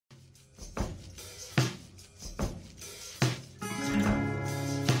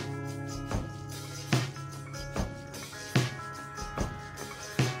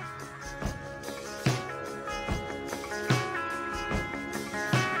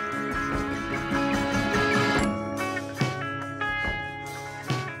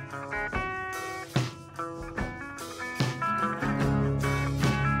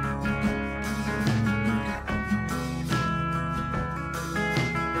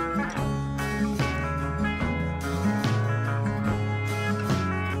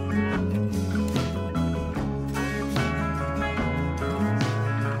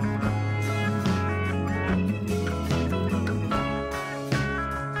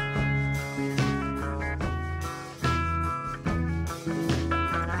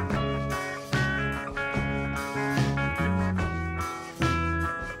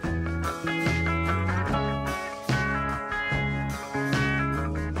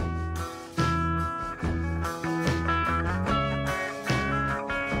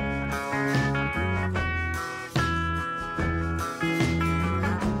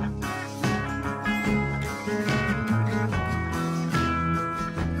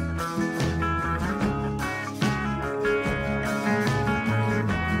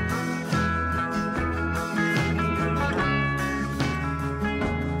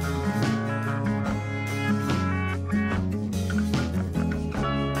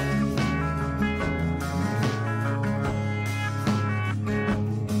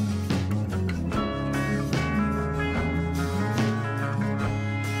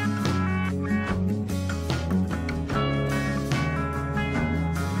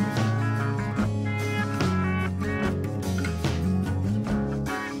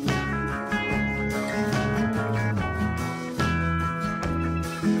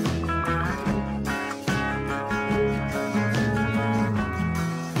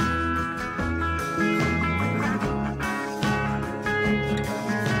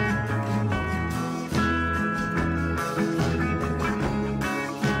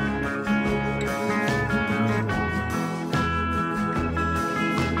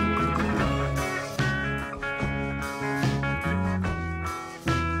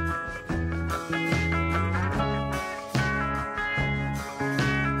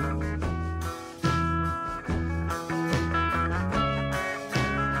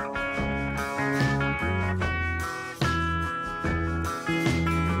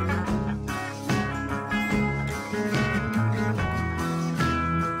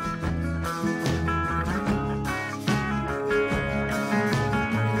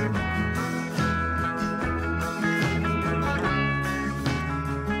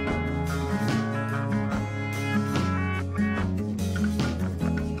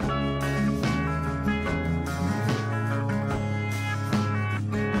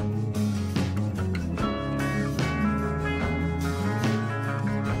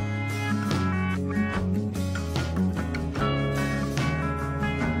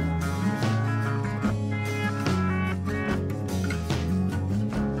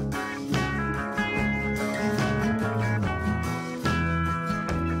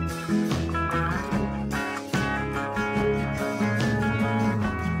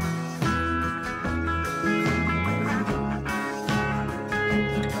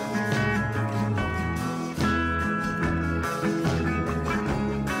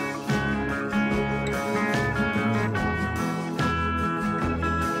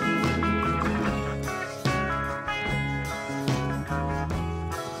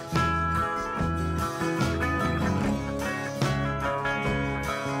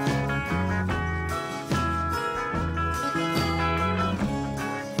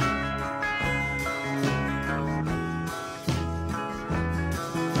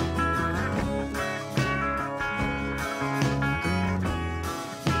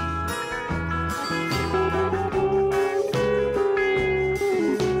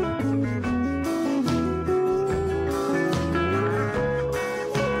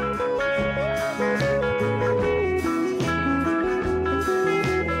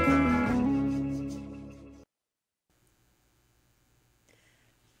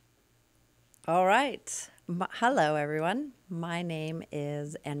All right. Hello, everyone. My name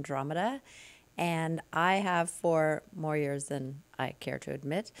is Andromeda, and I have, for more years than I care to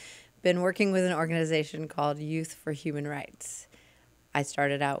admit, been working with an organization called Youth for Human Rights. I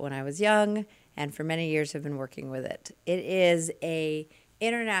started out when I was young, and for many years have been working with it. It is an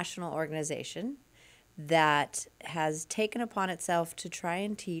international organization that has taken upon itself to try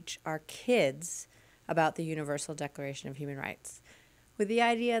and teach our kids about the Universal Declaration of Human Rights, with the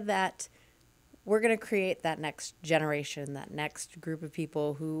idea that we're going to create that next generation, that next group of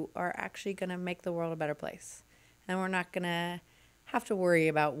people who are actually going to make the world a better place. And we're not going to have to worry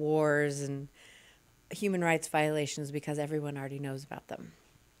about wars and human rights violations because everyone already knows about them.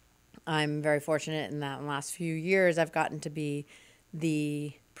 I'm very fortunate in that in the last few years, I've gotten to be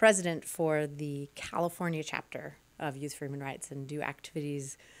the president for the California chapter of Youth for Human Rights and do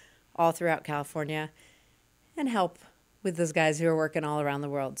activities all throughout California and help with those guys who are working all around the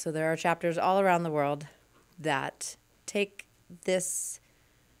world. So there are chapters all around the world that take this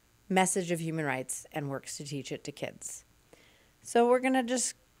message of human rights and works to teach it to kids. So we're going to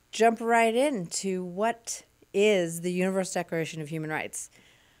just jump right into what is the Universal Declaration of Human Rights.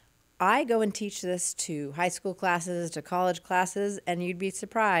 I go and teach this to high school classes, to college classes, and you'd be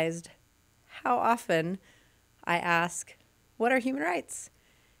surprised how often I ask, what are human rights?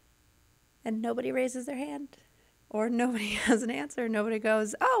 And nobody raises their hand. Or nobody has an answer. Nobody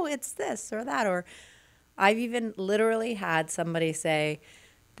goes, oh, it's this or that. Or I've even literally had somebody say,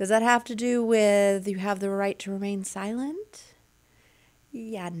 does that have to do with you have the right to remain silent?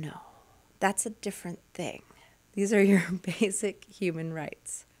 Yeah, no. That's a different thing. These are your basic human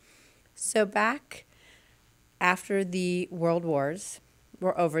rights. So back after the World Wars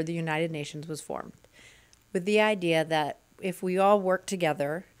were over, the United Nations was formed with the idea that if we all work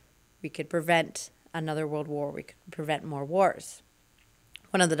together, we could prevent another world war, we could prevent more wars.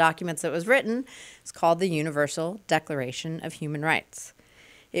 One of the documents that was written is called the Universal Declaration of Human Rights.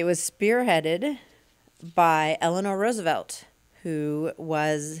 It was spearheaded by Eleanor Roosevelt, who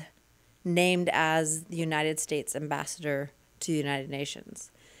was named as the United States ambassador to the United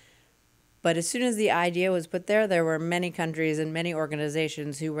Nations. But as soon as the idea was put there, there were many countries and many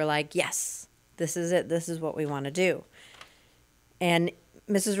organizations who were like, yes, this is it. This is what we want to do. And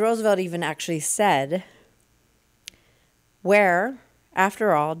Mrs. Roosevelt even actually said, where,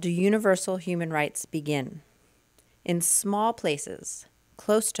 after all, do universal human rights begin? In small places,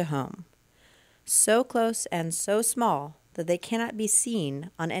 close to home, so close and so small that they cannot be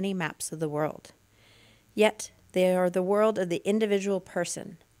seen on any maps of the world. Yet they are the world of the individual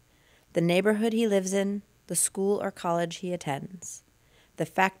person, the neighborhood he lives in, the school or college he attends, the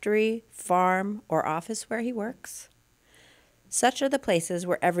factory, farm, or office where he works. Such are the places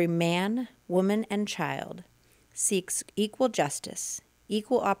where every man, woman, and child seeks equal justice,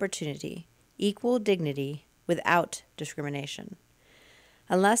 equal opportunity, equal dignity, without discrimination.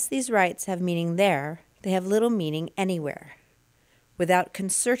 Unless these rights have meaning there, they have little meaning anywhere. Without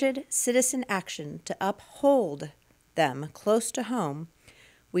concerted citizen action to uphold them close to home,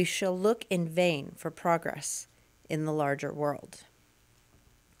 we shall look in vain for progress in the larger world.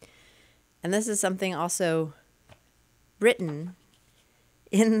 And this is something also written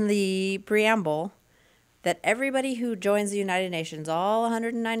in the preamble that everybody who joins the United Nations, all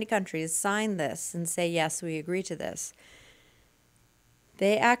 190 countries, sign this and say, yes, we agree to this.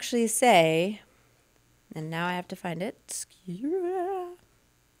 They actually say, and now I have to find it.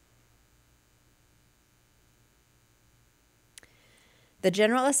 The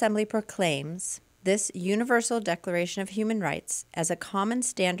General Assembly proclaims this Universal Declaration of Human Rights as a common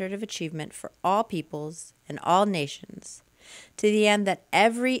standard of achievement for all peoples and all nations, to the end that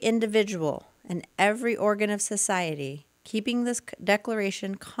every individual and every organ of society, keeping this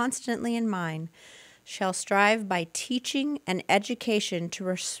declaration constantly in mind, shall strive by teaching and education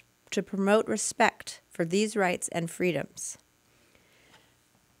to promote respect for these rights and freedoms.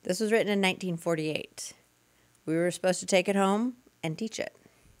 This was written in 1948. We were supposed to take it home and teach it,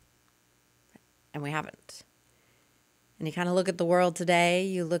 and we haven't. And you kind of look at the world today,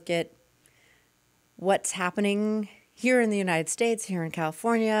 you look at what's happening here in the United States, here in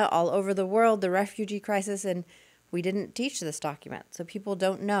California, all over the world, the refugee crisis, and we didn't teach this document. So people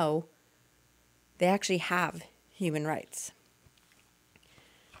don't know they actually have human rights.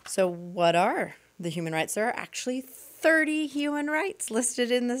 So what are the human rights? There are actually 30 human rights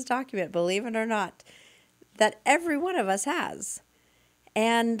listed in this document, believe it or not, that every one of us has.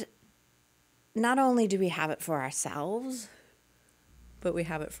 And not only do we have it for ourselves, but we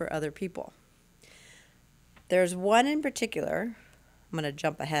have it for other people. There's one in particular. I'm going to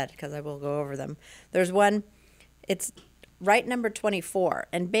jump ahead because I will go over them. There's one, it's right number 24.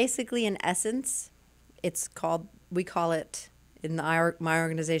 And basically, in essence, we call it, in my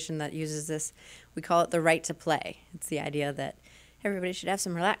organization that uses this, we call it the right to play. It's the idea that everybody should have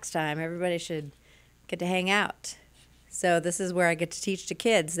some relaxed time. Everybody should get to hang out. So this is where I get to teach to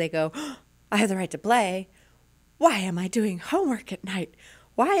kids. They go, oh, I have the right to play. Why am I doing homework at night?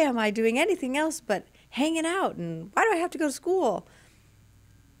 Why am I doing anything else but hanging out? And why do I have to go to school?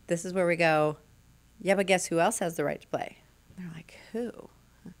 This is where we go, yeah, but guess who else has the right to play? And they're like, who?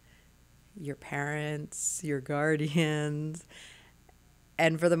 Your parents, your guardians.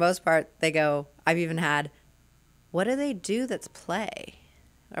 And for the most part, they go, I've even had, what do they do that's play?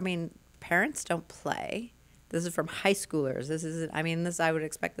 I mean, parents don't play. This is from high schoolers. I would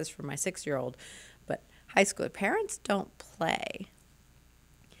expect this from my 6-year-old, but high school parents don't play.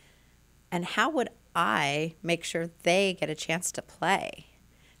 And how would I make sure they get a chance to play?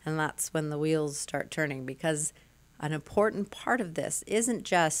 And that's when the wheels start turning, because an important part of this isn't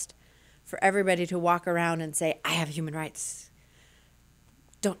just for everybody to walk around and say, I have human rights.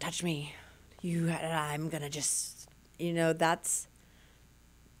 Don't touch me. I'm going to just, that's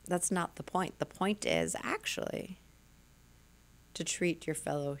not the point. The point is actually to treat your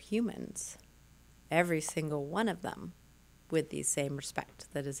fellow humans, every single one of them, with the same respect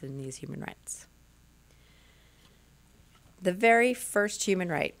that is in these human rights. The very first human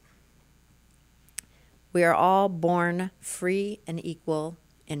right, we are all born free and equal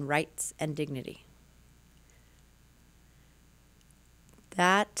in rights and dignity.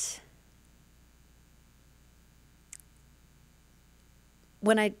 That,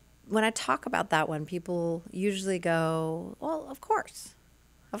 when I talk about that one, people usually go, well, of course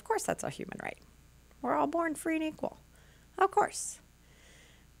that's a human right. We're all born free and equal. Of course.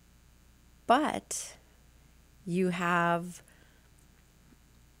 But you have,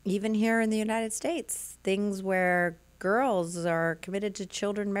 even here in the United States, things where girls are committed to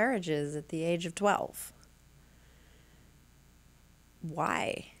children marriages at the age of 12.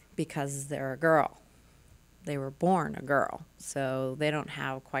 Why? Because they're a girl. They were born a girl, so they don't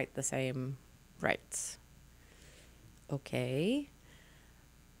have quite the same rights. Okay.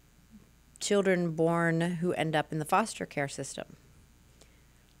 Children born who end up in the foster care system.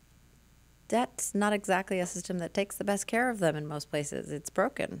 That's not exactly a system that takes the best care of them in most places. It's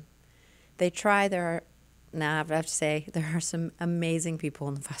broken. They try. Now I have to say, there are some amazing people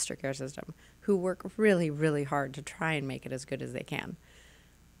in the foster care system who work really, really hard to try and make it as good as they can.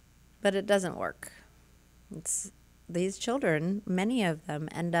 But it doesn't work. These children, many of them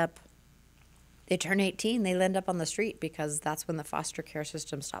they turn 18, they end up on the street because that's when the foster care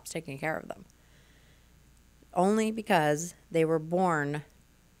system stops taking care of them. Only because they were born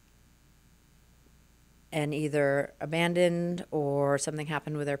and either abandoned or something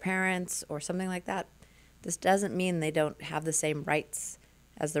happened with their parents or something like that. This doesn't mean they don't have the same rights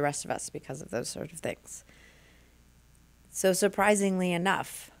as the rest of us because of those sort of things. So surprisingly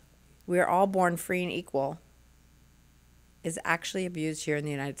enough, we are all born free and equal is actually abused here in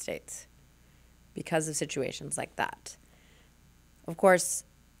the United States because of situations like that. Of course,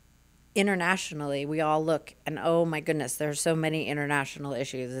 internationally, we all look and, oh my goodness, there are so many international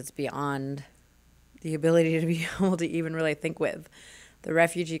issues. It's beyond the ability to be able to even really think with. The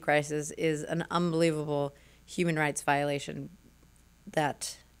refugee crisis is an unbelievable human rights violation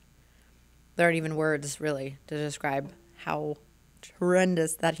that there aren't even words really to describe how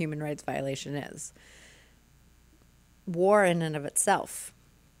horrendous that human rights violation is. War in and of itself,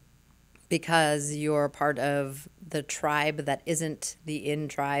 because you're part of the tribe that isn't the in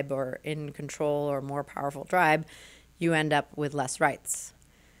tribe or in control or more powerful tribe, you end up with less rights.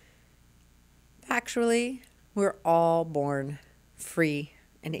 Actually, we're all born free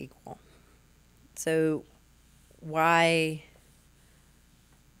and equal. So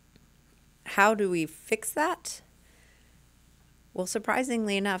how do we fix that? Well,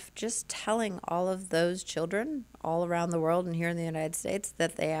 surprisingly enough, just telling all of those children all around the world and here in the United States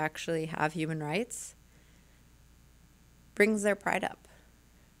that they actually have human rights brings their pride up,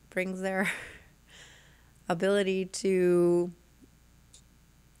 brings their ability to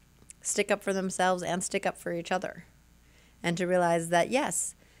stick up for themselves and stick up for each other, and to realize that,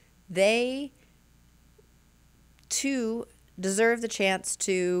 yes, they too deserve the chance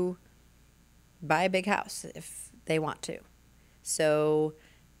to buy a big house if they want to. So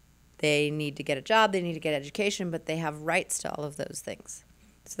they need to get a job, they need to get education, but they have rights to all of those things.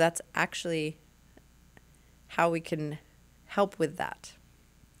 So that's actually how we can help with that.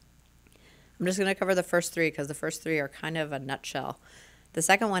 I'm just going to cover the first three because the first three are kind of a nutshell. The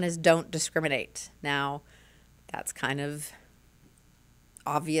second one is don't discriminate. Now, that's kind of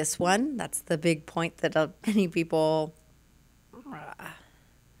obvious one. That's the big point that many people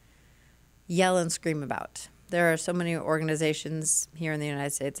yell and scream about. There are so many organizations here in the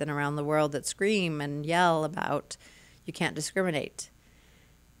United States and around the world that scream and yell about you can't discriminate.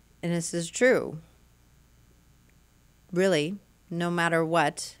 And this is true. Really, no matter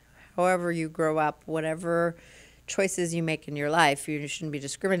what, however you grow up, whatever choices you make in your life, you shouldn't be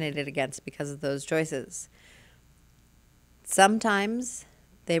discriminated against because of those choices. Sometimes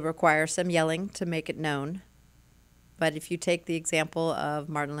they require some yelling to make it known. But if you take the example of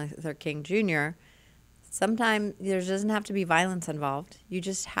Martin Luther King Jr., sometimes there doesn't have to be violence involved. You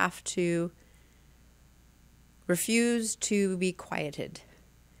just have to refuse to be quieted,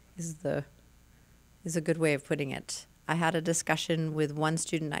 is a good way of putting it. I had a discussion with one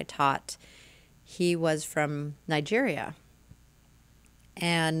student I taught. He was from Nigeria,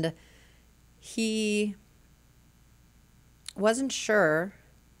 and he wasn't sure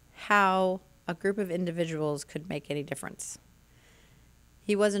how a group of individuals could make any difference.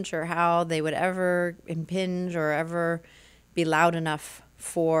 He wasn't sure how they would ever impinge or ever be loud enough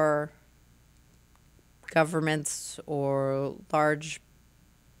for governments or large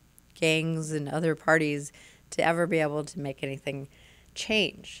gangs and other parties to ever be able to make anything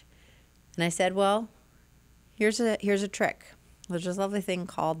change. And I said, well, here's a trick. There's this lovely thing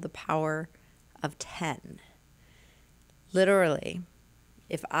called the power of 10. Literally,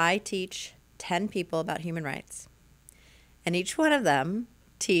 if I teach 10 people about human rights, and each one of them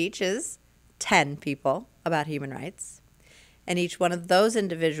teaches 10 people about human rights, and each one of those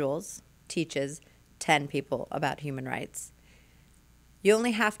individuals teaches 10 people about human rights, you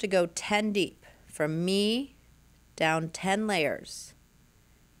only have to go 10 deep, from me down 10 layers,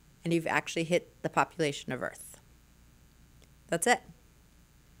 and you've actually hit the population of Earth. That's it.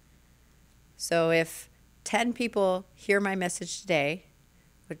 So if 10 people hear my message today,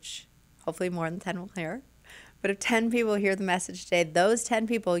 which hopefully more than 10 will hear, but if 10 people hear the message today, those 10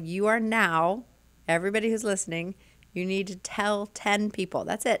 people, you are now, everybody who's listening, you need to tell 10 people,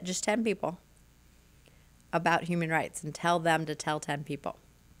 that's it, just 10 people, about human rights, and tell them to tell 10 people.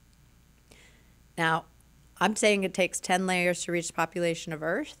 Now, I'm saying it takes 10 layers to reach the population of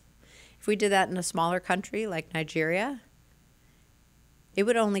Earth. If we did that in a smaller country like Nigeria, it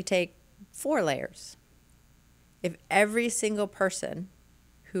would only take 4 layers. If every single person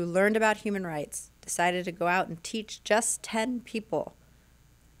who learned about human rights decided to go out and teach just 10 people,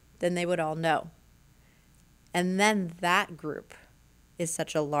 then they would all know. And then that group is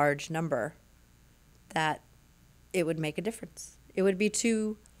such a large number that it would make a difference. It would be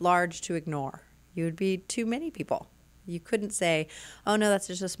too large to ignore. You would be too many people. You couldn't say, oh no, that's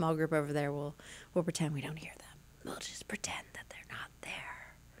just a small group over there. We'll pretend we don't hear them. We'll just pretend that they're not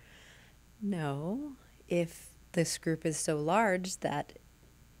there. No, if this group is so large that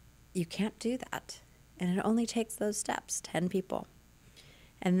you can't do that. And it only takes those steps, 10 people.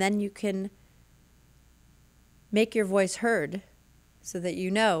 And then you can make your voice heard so that you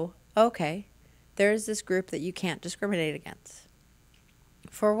know, okay, there's this group that you can't discriminate against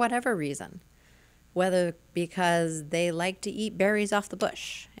for whatever reason. Whether because they like to eat berries off the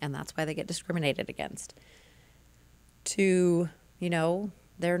bush and that's why they get discriminated against. To,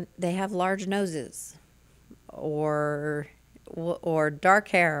 they have large noses or dark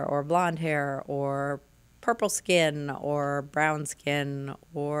hair or blonde hair or purple skin or brown skin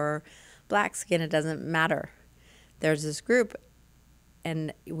or black skin, it doesn't matter. There's this group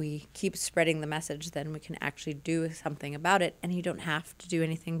and we keep spreading the message, then we can actually do something about it, and you don't have to do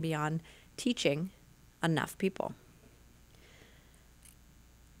anything beyond teaching enough people.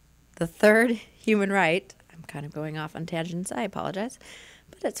 The third human right, I'm kind of going off on tangents, I apologize,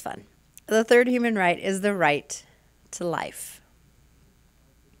 but it's fun. The third human right is the right to life.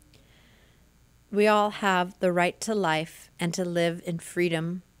 We all have the right to life and to live in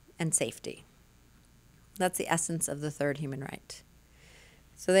freedom and safety. That's the essence of the third human right.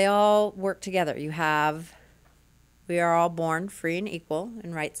 So they all work together. We are all born free and equal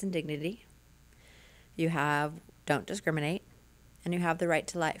in rights and dignity. You have don't discriminate, and you have the right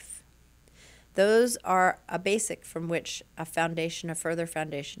to life. Those are a basic from which a further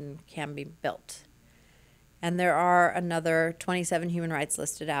foundation can be built. And there are another 27 human rights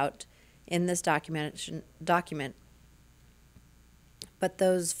listed out in this document. But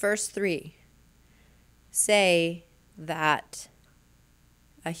those first three say that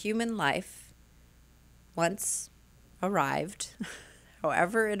a human life, once arrived,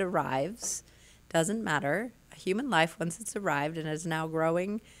 however it arrives, doesn't matter. A human life, once it's arrived and is now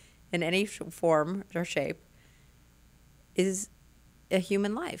growing in any form or shape, is a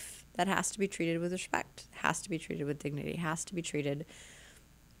human life that has to be treated with respect, has to be treated with dignity, has to be treated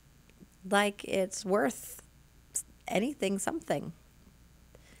like it's worth anything, something.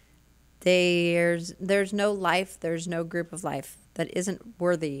 There's no life, there's no group of life that isn't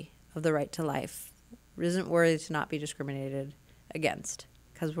worthy of the right to life, isn't worthy to not be discriminated against,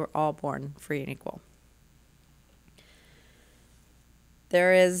 because we're all born free and equal.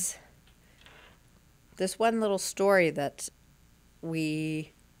 There is this one little story that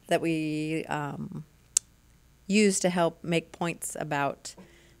we use to help make points about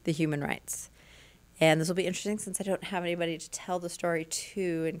the human rights. And this will be interesting since I don't have anybody to tell the story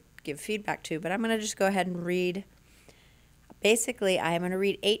to and give feedback to, but I'm going to just go ahead and read. Basically, I am going to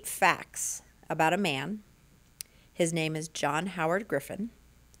read 8 facts about a man. His name is John Howard Griffin.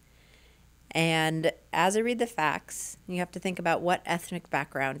 And as I read the facts, you have to think about what ethnic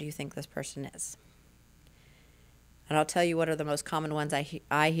background do you think this person is. And I'll tell you what are the most common ones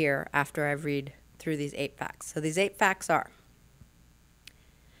I hear after I read through these 8 facts. So these 8 facts are: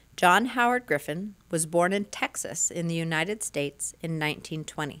 John Howard Griffin was born in Texas in the United States in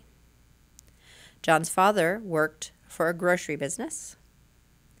 1920. John's father worked for a grocery business.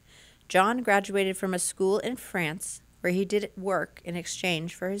 John graduated from a school in France where he did work in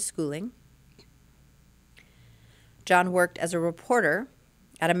exchange for his schooling. John worked as a reporter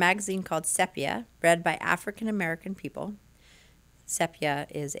at a magazine called Sepia, read by African American people. Sepia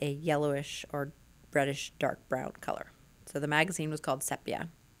is a yellowish or reddish dark brown color. So the magazine was called Sepia,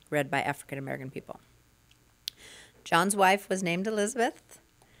 read by African American people. John's wife was named Elizabeth.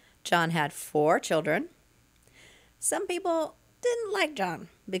 John had 4 children. Some people didn't like John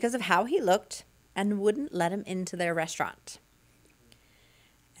because of how he looked and wouldn't let him into their restaurant.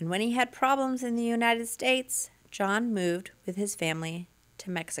 And when he had problems in the United States, John moved with his family to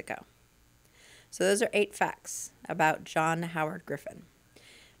Mexico. So those are 8 facts about John Howard Griffin.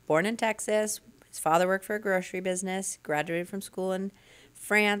 Born in Texas, his father worked for a grocery business, graduated from school in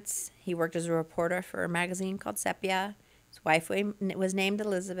France. He worked as a reporter for a magazine called Sepia. His wife was named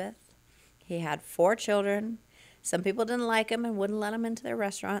Elizabeth. He had 4 children. Some people didn't like him and wouldn't let him into their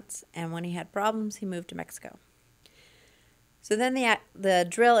restaurants. And when he had problems, he moved to Mexico. So then the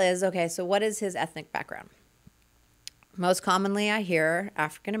drill is, okay, so what is his ethnic background? Most commonly, I hear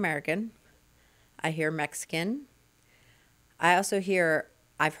African American. I hear Mexican.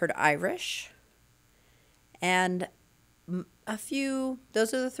 I've heard Irish. And a few,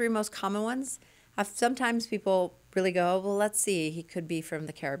 those are the 3 most common ones. Sometimes people really go, well, let's see, he could be from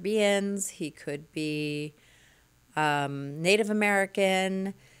the Caribbeans. He could be Native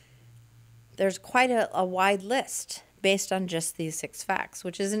American. There's quite a wide list based on just these 6 facts,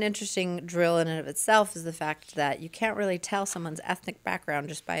 which is an interesting drill in and of itself, is the fact that you can't really tell someone's ethnic background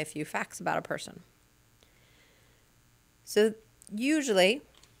just by a few facts about a person. So usually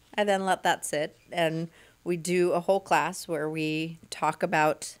I then let that sit, and we do a whole class where we talk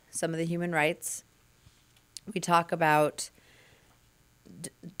about some of the human rights. We talk about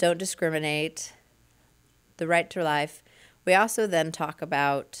don't discriminate, the right to life. We also then talk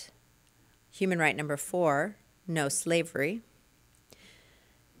about human right number 4, no slavery,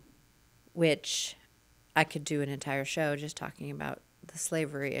 which I could do an entire show just talking about the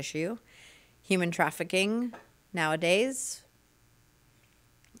slavery issue. Human trafficking nowadays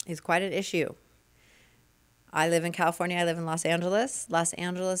is quite an issue. I live in California. I live in Los Angeles. Los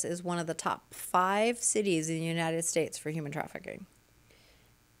Angeles is one of the top 5 cities in the United States for human trafficking.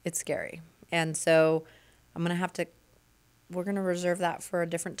 It's scary. And so we're going to reserve that for a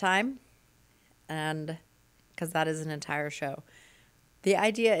different time, and because that is an entire show. The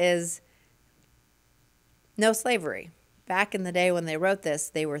idea is no slavery. Back in the day when they wrote this,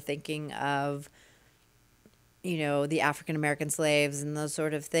 they were thinking of, the African American slaves and those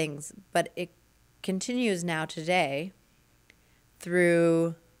sort of things. But it continues now today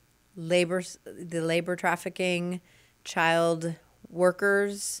through the labor trafficking, child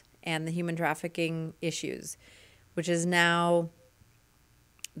workers and the human trafficking issues, which is now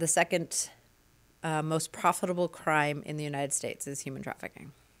the second most profitable crime in the United States is human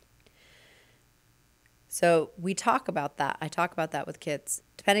trafficking. So we talk about that. I talk about that with kids,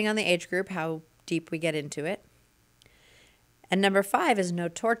 depending on the age group, how deep we get into it. And number 5 is no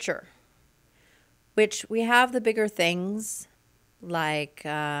torture, which we have the bigger things like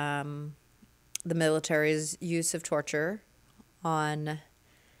the military's use of torture on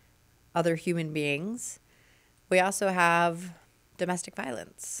other human beings. We also have domestic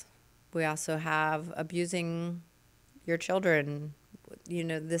violence. We also have abusing your children.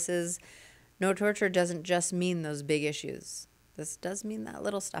 No torture doesn't just mean those big issues. This does mean that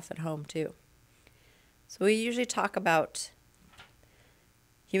little stuff at home too. So we usually talk about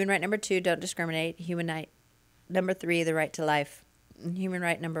human right number 2, don't discriminate. Human right number 3, the right to life. And human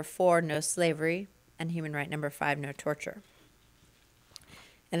right number 4, no slavery. And human right number 5, no torture.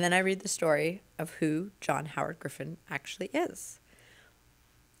 And then I read the story of who John Howard Griffin actually is,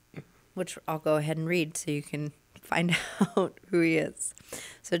 which I'll go ahead and read so you can find out who he is.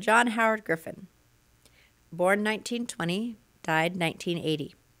 So John Howard Griffin, born 1920, died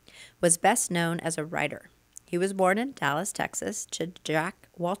 1980, was best known as a writer. He was born in Dallas, Texas, to Jack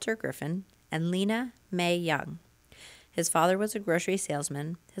Walter Griffin and Lena Mae Young. His father was a grocery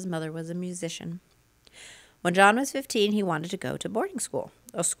salesman. His mother was a musician. When John was 15, he wanted to go to boarding school,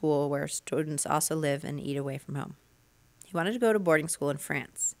 a school where students also live and eat away from home. He wanted to go to boarding school in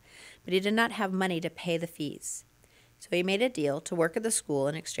France, but he did not have money to pay the fees. So he made a deal to work at the school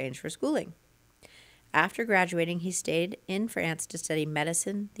in exchange for schooling. After graduating, he stayed in France to study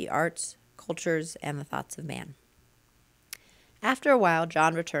medicine, the arts, cultures, and the thoughts of man. After a while,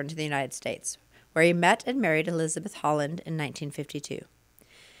 John returned to the United States, where he met and married Elizabeth Holland in 1952.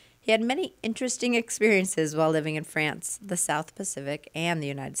 He had many interesting experiences while living in France, the South Pacific, and the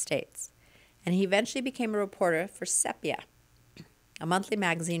United States, and he eventually became a reporter for Sepia, a monthly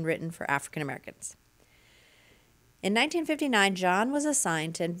magazine written for African Americans. In 1959, John was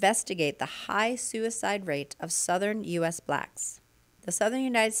assigned to investigate the high suicide rate of southern U.S. blacks. The southern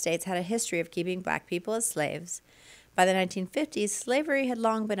United States had a history of keeping black people as slaves. By the 1950s, slavery had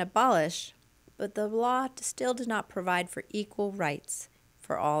long been abolished, but the law still did not provide for equal rights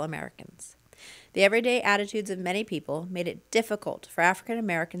for all Americans. The everyday attitudes of many people made it difficult for African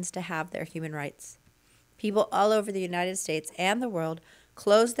Americans to have their human rights. People all over the United States and the world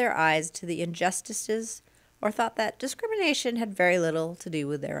closed their eyes to the injustices or thought that discrimination had very little to do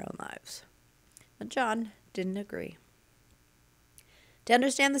with their own lives. But John didn't agree. To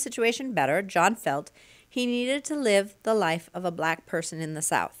understand the situation better, John felt he needed to live the life of a black person in the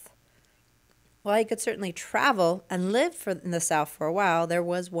South. While he could certainly travel and live in the South for a while, there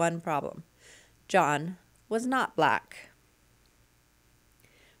was one problem. John was not black.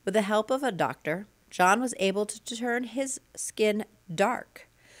 With the help of a doctor, John was able to turn his skin dark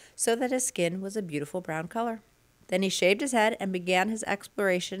so that his skin was a beautiful brown color. Then he shaved his head and began his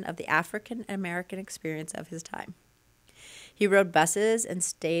exploration of the African American experience of his time. He rode buses and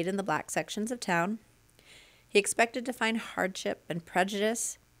stayed in the black sections of town. He expected to find hardship and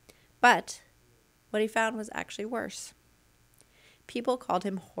prejudice, but what he found was actually worse. People called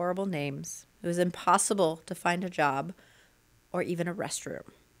him horrible names. It was impossible to find a job or even a restroom.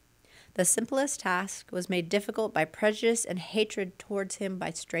 The simplest task was made difficult by prejudice and hatred towards him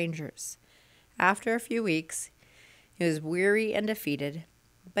by strangers. After a few weeks, he was weary and defeated,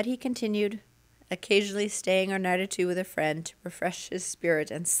 but he continued, occasionally staying a night or two with a friend to refresh his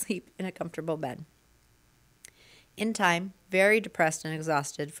spirit and sleep in a comfortable bed. In time, very depressed and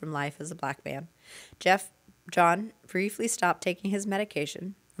exhausted from life as a black man, John briefly stopped taking his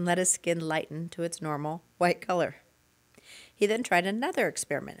medication and let his skin lighten to its normal white color. He then tried another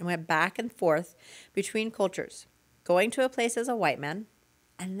experiment and went back and forth between cultures, going to a place as a white man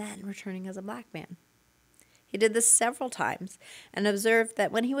and then returning as a black man. He did this several times and observed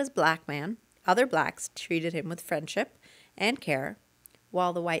that when he was black man, other blacks treated him with friendship and care,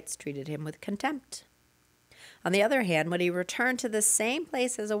 while the whites treated him with contempt. On the other hand, when he returned to the same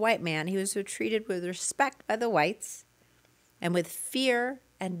place as a white man, he was treated with respect by the whites and with fear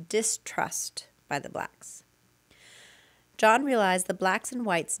and distrust by the blacks. John realized the blacks and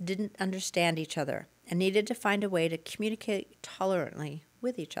whites didn't understand each other and needed to find a way to communicate tolerantly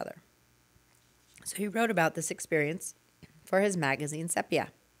with each other. So he wrote about this experience for his magazine, Sepia.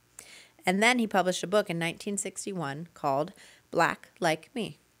 And then he published a book in 1961 called Black Like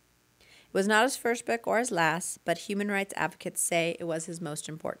Me. It was not his first book or his last, but human rights advocates say it was his most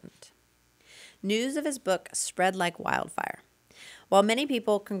important. News of his book spread like wildfire. While many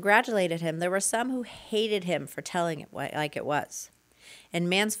people congratulated him, there were some who hated him for telling it like it was. In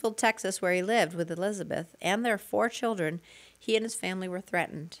Mansfield, Texas, where he lived with Elizabeth and their 4 children, he and his family were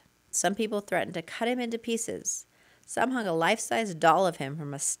threatened. Some people threatened to cut him into pieces. Some hung a life-size doll of him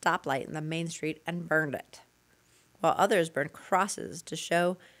from a stoplight in the main street and burned it, while others burned crosses to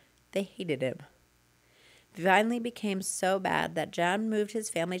show they hated him. It finally became so bad that John moved his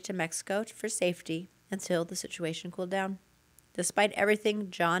family to Mexico for safety until the situation cooled down. Despite everything,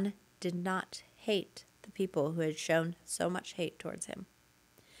 John did not hate the people who had shown so much hate towards him.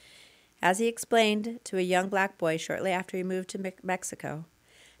 As he explained to a young black boy shortly after he moved to Mexico,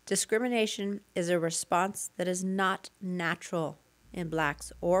 discrimination is a response that is not natural in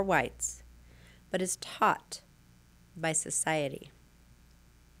blacks or whites, but is taught by society.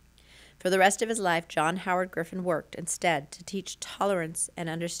 For the rest of his life, John Howard Griffin worked instead to teach tolerance and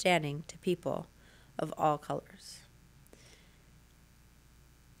understanding to people of all colors.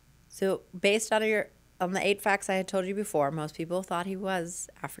 So based on the 8 facts I had told you before, most people thought he was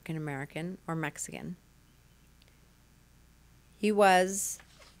African American or Mexican. He was,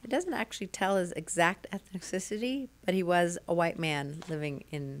 it doesn't actually tell his exact ethnicity, but he was a white man living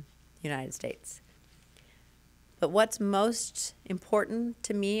in the United States. But what's most important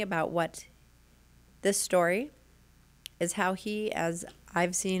to me about what this story is how he, as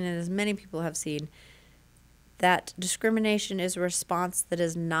I've seen and as many people have seen, that discrimination is a response that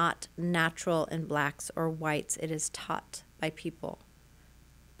is not natural in blacks or whites. It is taught by people,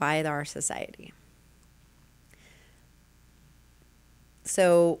 by our society.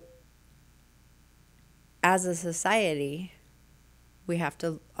 So, as a society, we have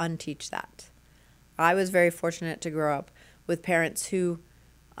to unteach that. I was very fortunate to grow up with parents who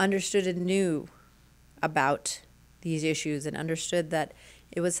understood and knew about these issues and understood that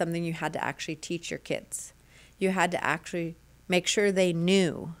it was something you had to actually teach your kids. You had to actually make sure they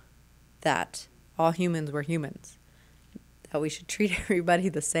knew that all humans were humans, that we should treat everybody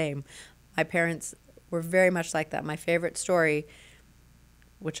the same. My parents were very much like that. My favorite story,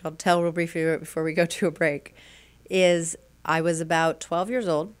 which I'll tell real briefly before we go to a break, is I was about 12 years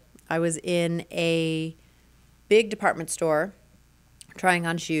old. I was in a big department store trying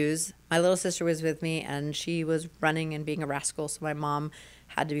on shoes. My little sister was with me, and she was running and being a rascal, so my mom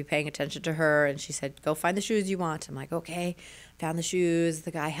had to be paying attention to her, and she said, go find the shoes you want. I'm like, okay. Found the shoes.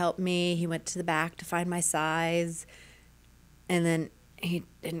 The guy helped me. He went to the back to find my size, and then he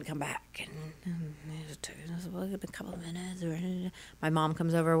didn't come back. And it took a couple of minutes. My mom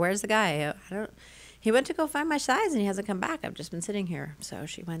comes over. Where's the guy? He went to go find my size, and he hasn't come back. I've just been sitting here. So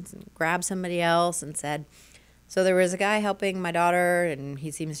she went and grabbed somebody else and said, so there was a guy helping my daughter, and he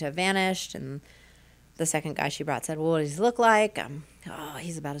seems to have vanished. And the second guy she brought said, well, what does he look like?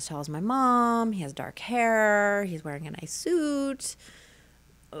 He's about as tall as my mom. He has dark hair. He's wearing a nice suit.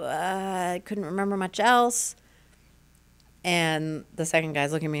 I couldn't remember much else. And the second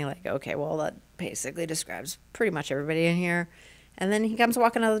guy's looking at me like, okay, well, that basically describes pretty much everybody in here. And then he comes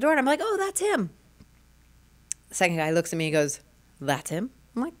walking out of the door, and I'm like, oh, that's him. The second guy looks at me and goes, that's him?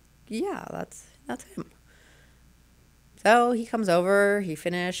 I'm like, yeah, that's him. So he comes over, he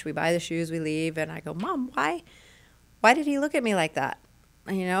finished, we buy the shoes, we leave, and I go, Mom, why did he look at me like that?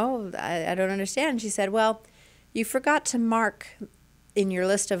 You know, I don't understand. She said, well, you forgot to mark in your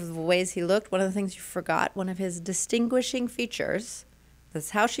list of the ways he looked, one of the things you forgot, one of his distinguishing features,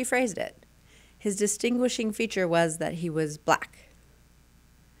 that's how she phrased it. His distinguishing feature was that he was black.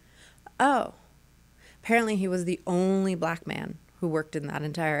 Oh. Apparently he was the only black man who worked in that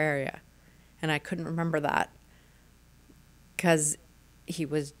entire area. And I couldn't remember that because he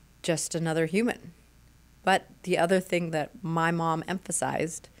was just another human. But the other thing that my mom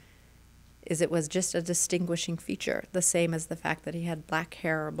emphasized is it was just a distinguishing feature, the same as the fact that he had black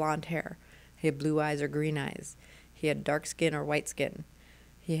hair or blonde hair. He had blue eyes or green eyes. He had dark skin or white skin.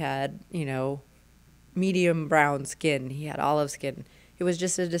 He had, medium brown skin. He had olive skin. It was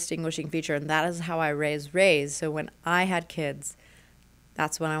just a distinguishing feature, and that is how I was raised. So when I had kids,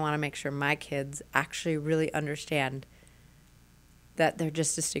 that's when I want to make sure my kids actually really understand that they're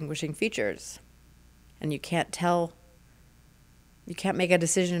just distinguishing features. And you can't make a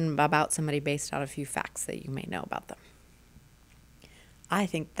decision about somebody based on a few facts that you may know about them. I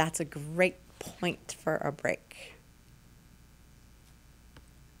think that's a great point for a break.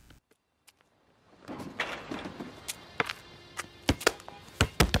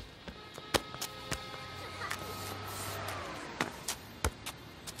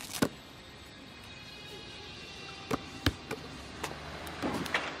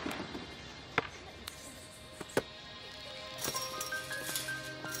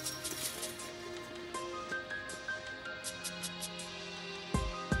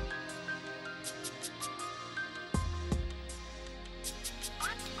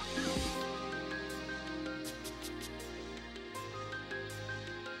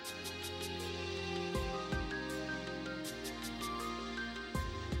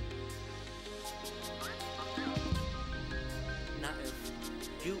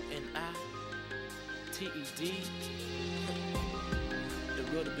 indeed, the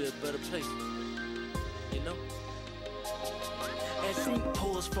world will be a better place, you know? As ink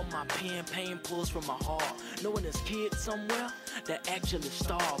pulls from my pen, pain pulls from my heart. Knowing there's kids somewhere that actually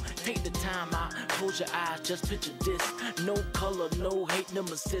starve. Take the time out, close your eyes, just picture this. No color, no hate,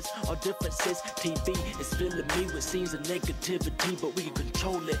 nemesis or differences. TV is filling me with scenes of negativity, but we can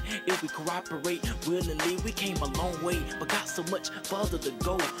control it if we cooperate willingly. We came a long way, but got so much further to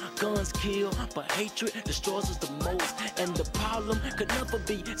go. Guns kill, but hatred destroys us the most. And the problem could never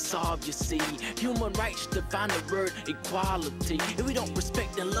be solved, you see. Human rights define the word equality. If we don't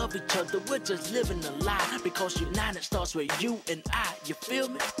respect and love each other, we're just living a lie. Because united starts with you and I, you feel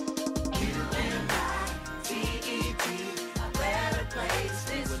me? U-N-I-T-E-D, a better place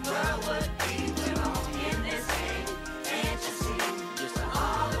this world would be. We're all in this game, can't you see? We're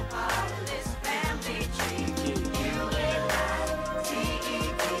all a part of this family tree. U-N-I-T-E-D,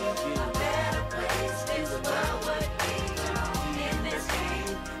 a better place this world would be. We're all in this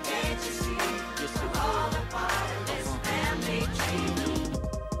game, can't you see? We're all a part of this family tree.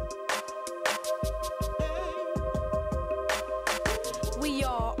 We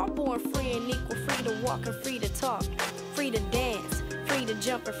all are born free and equal, free to walk and free to talk, free to dance, free to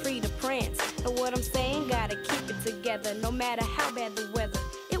jump and free to prance. And what I'm saying, gotta keep it together, no matter how bad the weather.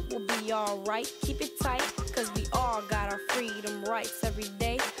 It will be alright, keep it tight, cause we all got our freedom rights every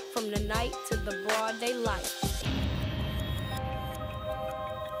day, from the night to the broad daylight.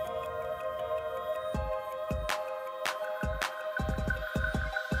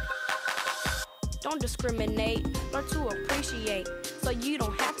 Don't discriminate, learn to appreciate, so you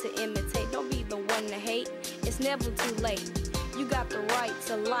don't have to imitate. Don't be the one to hate, it's never too late. You got the right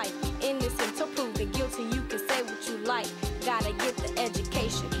to life, innocent till proven guilty. You can say what you like, gotta get the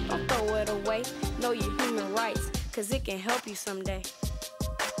education. Don't throw it away, know your human rights, cause it can help you someday.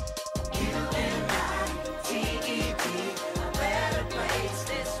 U-N-I-T-E-D, a better place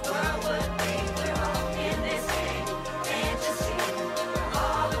this world would be. We're all in this game, can't you see? We're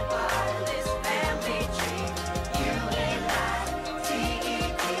all a part of this family tree. U-N-I-T-E-D,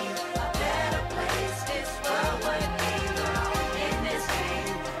 a better place this world would be. We're all in this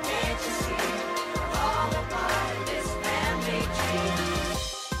game, can't you see? We're all a part of this family tree.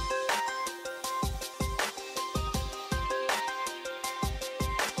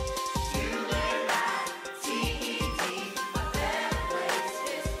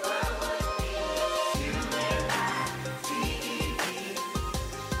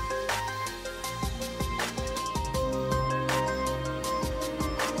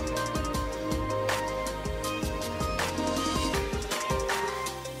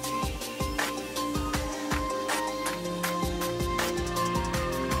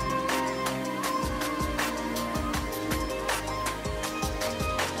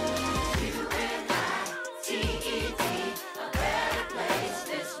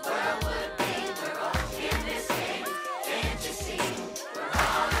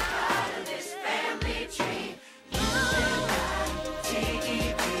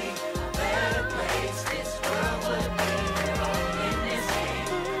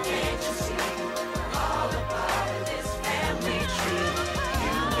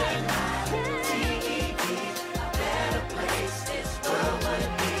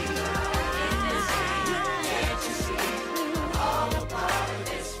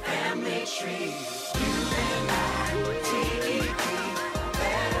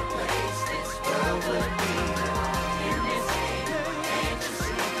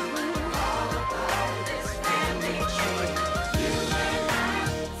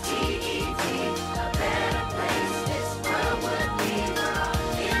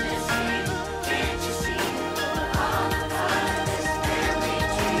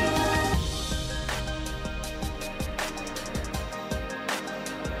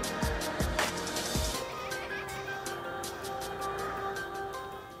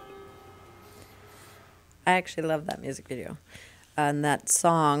 I actually love that music video. And that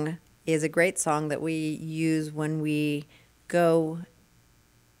song is a great song that we use when we go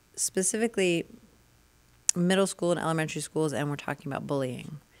specifically middle school and elementary schools and we're talking about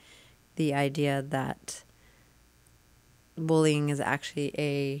bullying. The idea that bullying is actually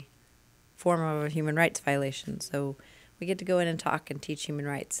a form of a human rights violation. So we get to go in and talk and teach human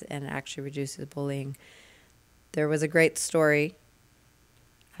rights, and it actually reduces bullying. There was a great story.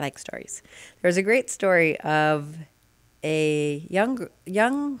 I like stories. There was a great story of a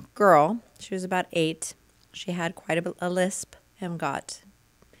young girl. She was about 8. She had quite a lisp and got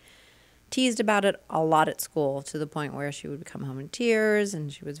teased about it a lot at school, to the point where she would come home in tears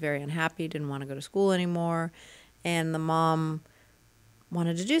and she was very unhappy, didn't want to go to school anymore. And the mom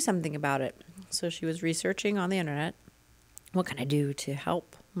wanted to do something about it. So she was researching on the internet, what can I do to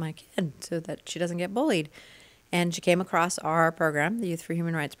help my kid so that she doesn't get bullied? And she came across our program, the Youth for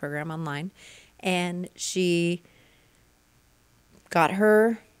Human Rights program, online, and she got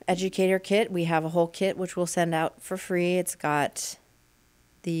her educator kit. We have a whole kit which we'll send out for free. It's got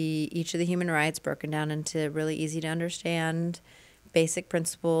each of the human rights broken down into really easy to understand basic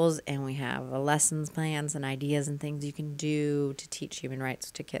principles, and we have lessons plans and ideas and things you can do to teach human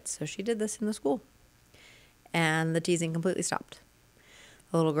rights to kids. So she did this in the school, and the teasing completely stopped.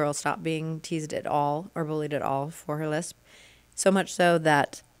 The little girl stopped being teased at all or bullied at all for her lisp, so much so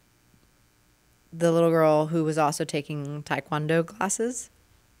that the little girl, who was also taking Taekwondo classes,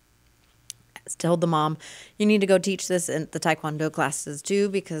 told the mom, you need to go teach this in the Taekwondo classes too,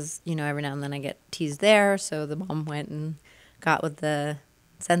 because, every now and then I get teased there. So the mom went and got with the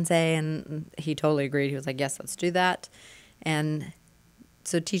sensei, and he totally agreed. He was like, yes, let's do that. And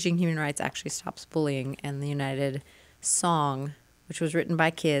so teaching human rights actually stops bullying. And the United song, which was written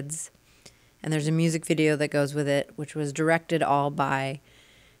by kids, and there's a music video that goes with it, which was directed all by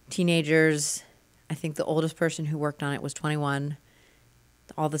teenagers. I think the oldest person who worked on it was 21.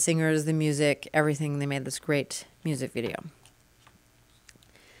 All the singers, the music, everything, they made this great music video.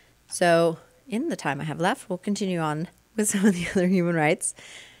 So in the time I have left, we'll continue on with some of the other human rights.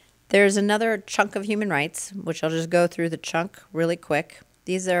 There's another chunk of human rights, which I'll just go through the chunk really quick.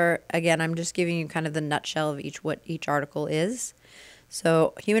 These are, again, I'm just giving you kind of the nutshell of what each article is.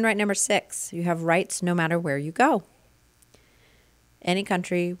 So human right number 6, you have rights no matter where you go. Any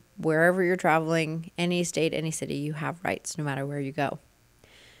country, wherever you're traveling, any state, any city, you have rights no matter where you go.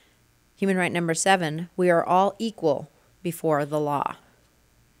 Human right number 7, we are all equal before the law.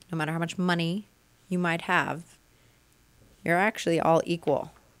 No matter how much money you might have, you're actually all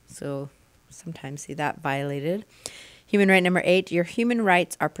equal. So sometimes see that violated. Human right number 8, your human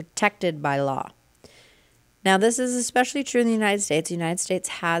rights are protected by law. Now, this is especially true in the United States. The United States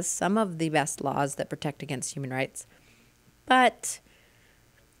has some of the best laws that protect against human rights. But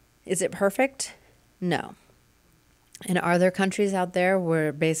is it perfect? No. And are there countries out there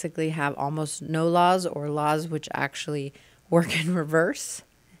where basically have almost no laws, or laws which actually work in reverse?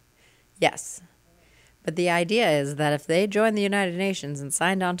 Yes. But the idea is that if they joined the United Nations and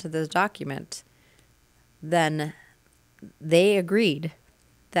signed on to this document, then they agreed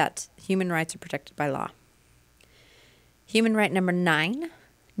that human rights are protected by law. Human right number 9,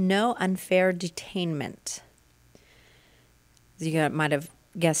 no unfair detainment. You might have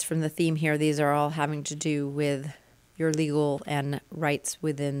guessed from the theme here, these are all having to do with your legal and rights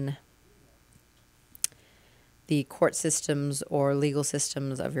within the court systems or legal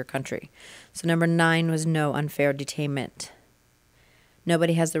systems of your country. So number 9 was no unfair detainment.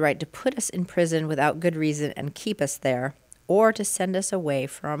 Nobody has the right to put us in prison without good reason and keep us there, or to send us away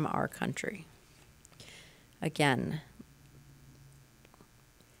from our country. Again,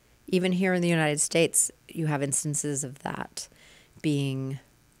 even here in the United States, you have instances of that being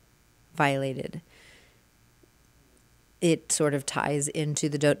violated. It sort of ties into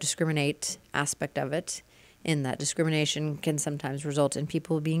the don't discriminate aspect of it, in that discrimination can sometimes result in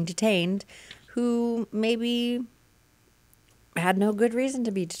people being detained who maybe had no good reason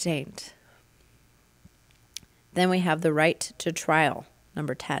to be detained. Then we have the right to trial,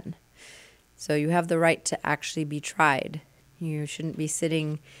 number 10. So you have the right to actually be tried. You shouldn't be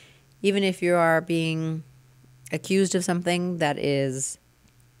sitting, even if you are being accused of something that is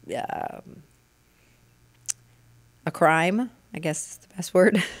a crime, I guess is the best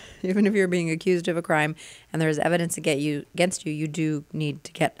word. Even if you're being accused of a crime and there's evidence against you, you do need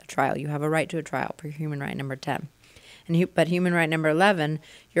to get a trial. You have a right to a trial per human right number 10. But human right number 11,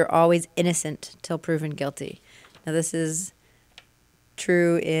 you're always innocent till proven guilty. Now, this is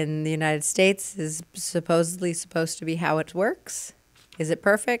true in the United States, is supposedly supposed to be how it works. Is it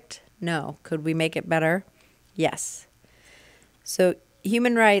perfect? No. Could we make it better? Yes. So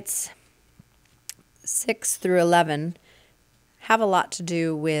human rights 6 through 11 have a lot to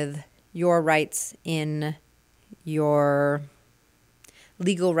do with your rights in your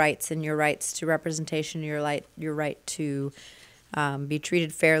legal rights and your rights to representation, your right to be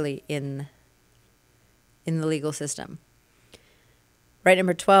treated fairly in the legal system. Right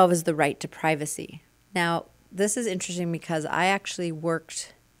number 12 is the right to privacy. Now, this is interesting because I actually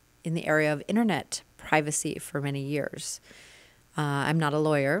worked in the area of internet privacy for many years. I'm not a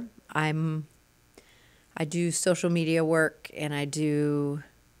lawyer. I do social media work, and I do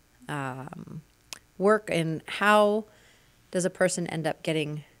work in how does a person end up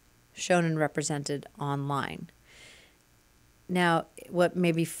getting shown and represented online. Now, what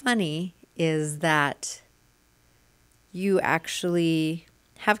may be funny is that you actually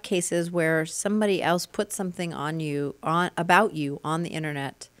have cases where somebody else puts something on you, about you on the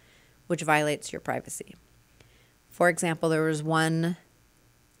internet, which violates your privacy. For example, there was one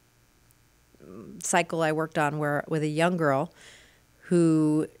cycle I worked on with a young girl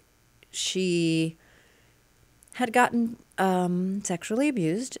who she had gotten sexually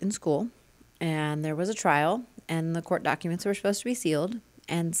abused in school, and there was a trial, and the court documents were supposed to be sealed,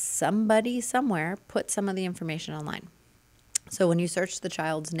 and somebody somewhere put some of the information online. So when you search the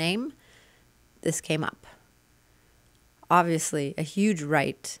child's name, this came up. Obviously, a huge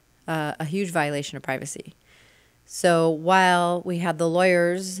violation of privacy. So while we had the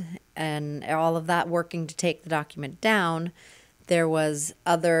lawyers and all of that working to take the document down, there was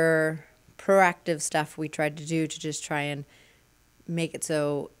other proactive stuff we tried to do to just try and make it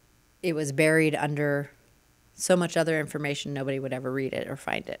so it was buried under so much other information nobody would ever read it or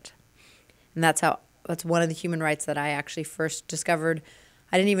find it. And that's one of the human rights that I actually first discovered.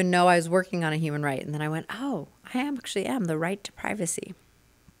 I didn't even know I was working on a human right. And then I went, oh, I actually am the right to privacy.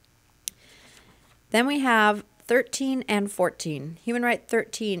 Then we have 13 and 14. Human right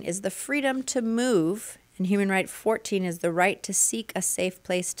 13 is the freedom to move, and human right 14 is the right to seek a safe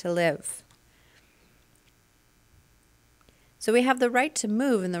place to live. So we have the right to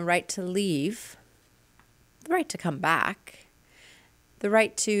move and the right to leave, the right to come back, the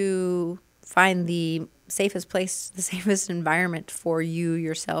right to find the safest place, the safest environment for you,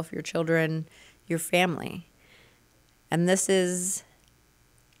 yourself, your children, your family. And this is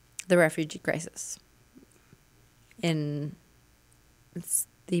the refugee crisis. It's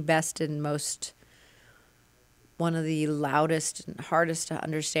the best and most, one of the loudest and hardest to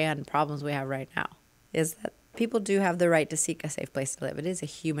understand problems we have right now is that people do have the right to seek a safe place to live. It is a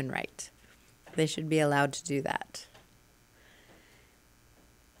human right. They should be allowed to do that.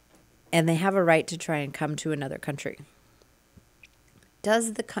 And they have a right to try and come to another country.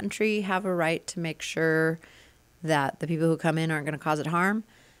 Does the country have a right to make sure that the people who come in aren't going to cause it harm?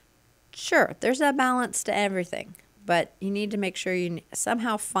 Sure, there's a balance to everything, but you need to make sure you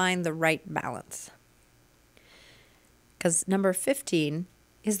somehow find the right balance. Because number 15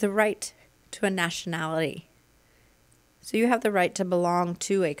 is the right to a nationality. So you have the right to belong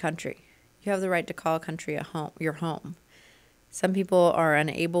to a country. You have the right to call a country your home. Some people are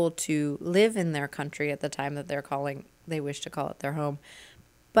unable to live in their country at the time that they wish to call it their home.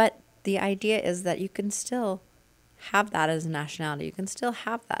 But the idea is that you can still have that as a nationality. You can still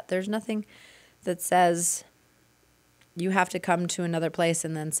have that. There's nothing that says you have to come to another place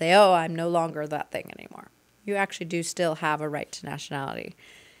and then say, oh, I'm no longer that thing anymore. You actually do still have a right to nationality,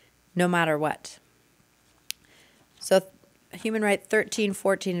 no matter what. So human right 13,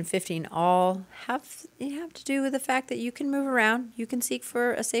 14, and 15 all have to do with the fact that you can move around, you can seek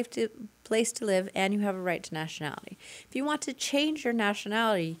for a safe place to live, and you have a right to nationality. If you want to change your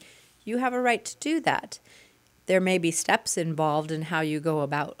nationality, you have a right to do that. There may be steps involved in how you go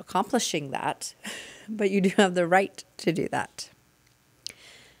about accomplishing that, but you do have the right to do that.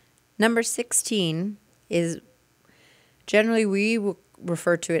 Number 16 is generally we will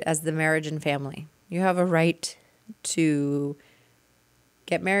refer to it as the marriage and family. You have a right to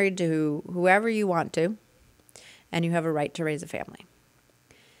get married to whoever you want to, and you have a right to raise a family.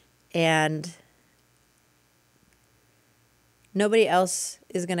 And nobody else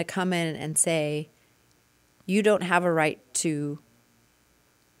is going to come in and say, you don't have a right to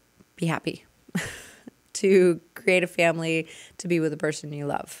be happy, to create a family, to be with the person you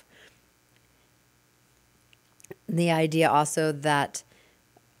love. The idea also that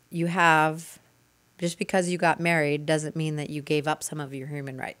you have, just because you got married doesn't mean that you gave up some of your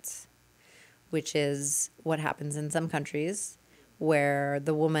human rights, which is what happens in some countries where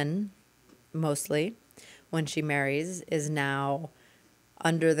the woman, mostly, when she marries, is now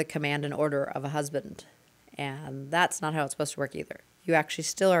under the command and order of a husband. And that's not how it's supposed to work either. You actually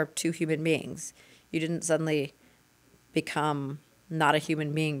still are two human beings. You didn't suddenly become not a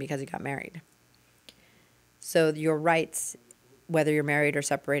human being because you got married. So your rights, whether you're married or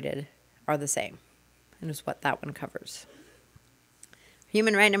separated, are the same. And it's what that one covers.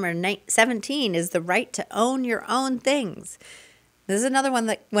 Human right number 17 is the right to own your own things. This is another one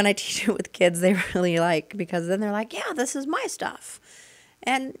that when I teach it with kids, they really like, because then they're like, yeah, this is my stuff.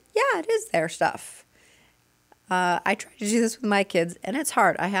 And yeah, it is their stuff. I try to do this with my kids, and it's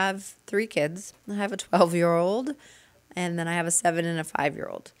hard. I have 3 kids. I have a 12-year-old, and then I have a 7 and a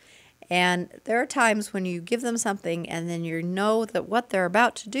 5-year-old. And there are times when you give them something, and then you know that what they're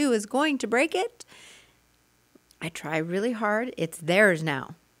about to do is going to break it. I try really hard. It's theirs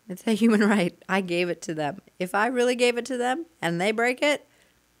now. It's a human right. I gave it to them. If I really gave it to them and they break it,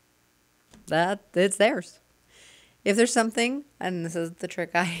 it's theirs. If there's something, and this is the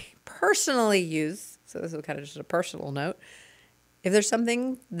trick I personally use, so this is kind of just a personal note. If there's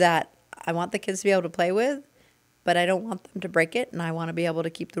something that I want the kids to be able to play with, but I don't want them to break it and I want to be able to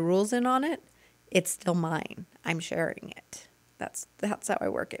keep the rules in on it, it's still mine. I'm sharing it. That's how I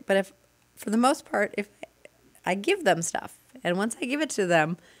work it. But if, for the most part, if I give them stuff, and once I give it to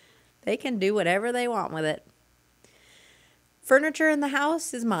them, they can do whatever they want with it. Furniture in the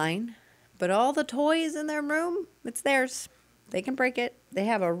house is mine, but all the toys in their room, it's theirs. They can break it. They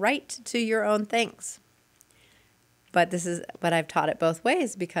have a right to your own things. But I've taught it both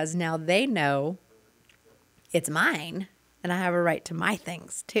ways because now they know it's mine and I have a right to my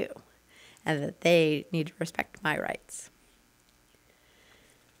things too, and that they need to respect my rights.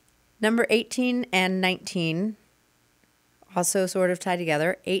 Number 18 and 19 also sort of tie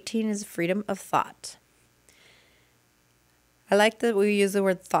together. 18 is freedom of thought. I like that we use the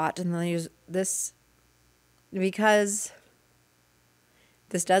word thought and then use this because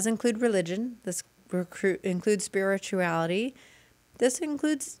this does include religion. This includes spirituality. This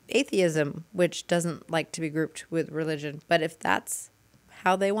includes atheism, which doesn't like to be grouped with religion. But if that's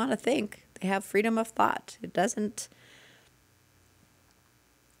how they want to think, they have freedom of thought. It doesn't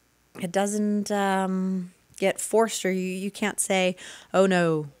get forced, or you can't say, oh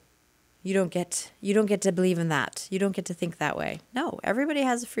no, you don't get to believe in that. You don't get to think that way. No, everybody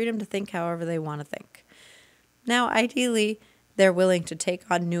has the freedom to think however they want to think. Now, ideally, they're willing to take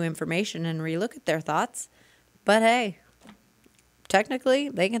on new information and relook at their thoughts. But hey, technically,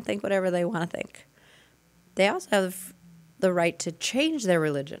 they can think whatever they want to think. They also have the right to change their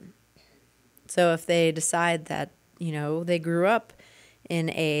religion. So if they decide that, they grew up in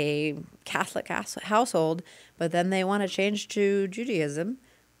a Catholic household, but then they want to change to Judaism,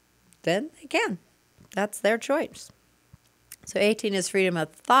 then they can. That's their choice. So 18 is freedom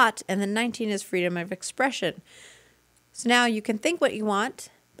of thought, and then 19 is freedom of expression. So now you can think what you want,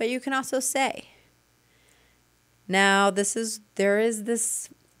 but you can also say. Now there is this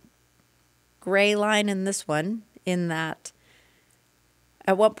gray line in this one, in that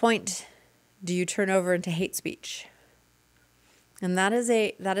at what point do you turn over into hate speech? And that is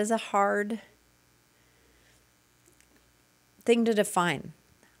a hard thing to define.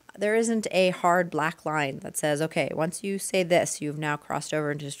 There isn't a hard black line that says, okay, once you say this, you've now crossed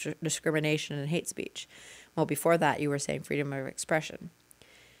over into discrimination and hate speech. Well, before that, you were saying freedom of expression.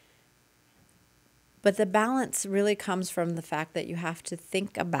 But the balance really comes from the fact that you have to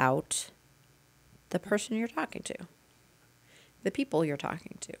think about the person you're talking to, the people you're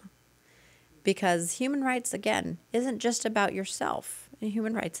talking to. Because human rights, again, isn't just about yourself.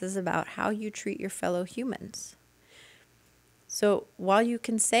 Human rights is about how you treat your fellow humans. So while you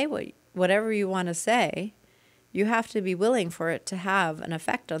can say whatever you want to say, you have to be willing for it to have an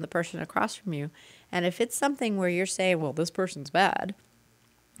effect on the person across from you. And if it's something where you're saying, well, this person's bad,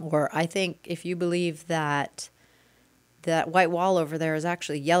 or I think if you believe that white wall over there is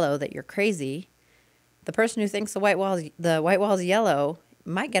actually yellow, that you're crazy, the person who thinks the white wall is yellow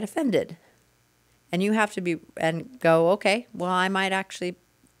might get offended. And you have to go, okay, well, I might actually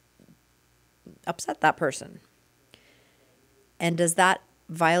upset that person. And does that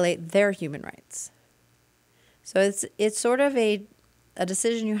violate their human rights? So it's sort of a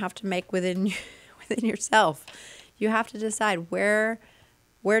decision you have to make within yourself. You have to decide where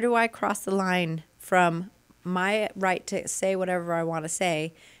do I cross the line from my right to say whatever I want to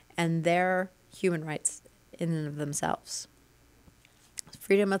say and their human rights in and of themselves.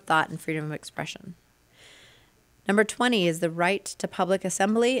 Freedom of thought and freedom of expression. Number 20 is the right to public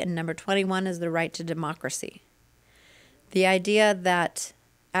assembly, and number 21 is the right to democracy. The idea that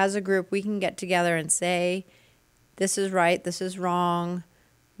as a group we can get together and say, this is right, this is wrong,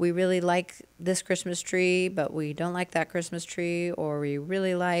 we really like this Christmas tree, but we don't like that Christmas tree, or we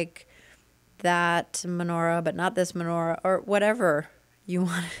really like that menorah, but not this menorah, or whatever you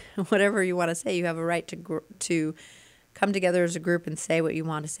want to say. You have a right to come together as a group and say what you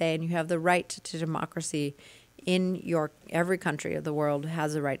want to say, and you have the right to democracy. Every country of the world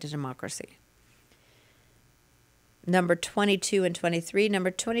has a right to democracy. Number 22 and 23. Number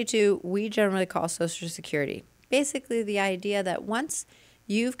 22, we generally call Social Security. Basically, the idea that once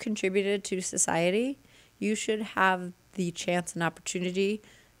you've contributed to society, you should have the chance and opportunity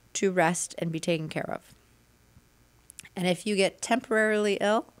to rest and be taken care of. And if you get temporarily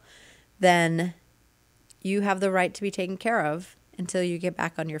ill, then you have the right to be taken care of until you get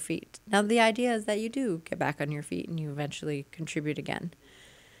back on your feet. Now, the idea is that you do get back on your feet and you eventually contribute again.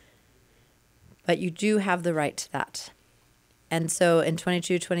 But you do have the right to that. And so in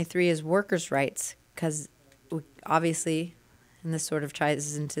 22, 23 is workers' rights, because obviously, and this sort of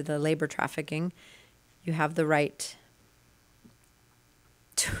ties into the labor trafficking, You have the right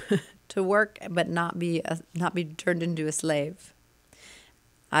to work, but not be turned into a slave.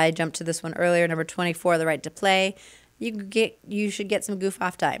 I jumped to this one earlier. Number 24, the right to play. You should get some goof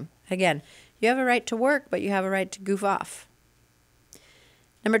off time. Again, you have a right to work, but you have a right to goof off.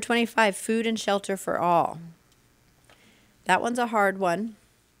 Number 25, food and shelter for all. That one's a hard one.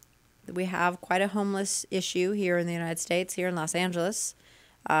 We have quite a homeless issue here in the United States, here in Los Angeles.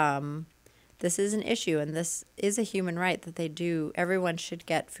 This is an issue, and this is a human right that everyone should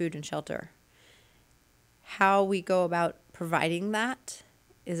get food and shelter. How we go about providing that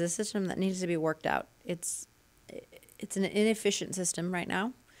is a system that needs to be worked out. It's an inefficient system right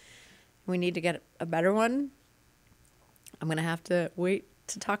now. We need to get a better one. I'm going to have to wait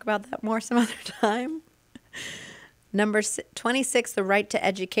to talk about that more some other time. Number 26, the right to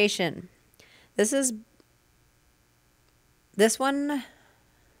education. This one,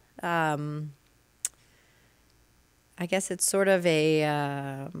 I guess it's sort of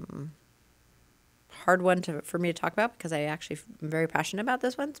a hard one for me to talk about because I actually am very passionate about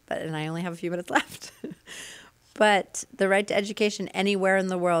this one, and I only have a few minutes left. But the right to education anywhere in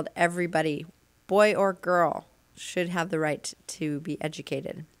the world, everybody, boy or girl, should have the right to be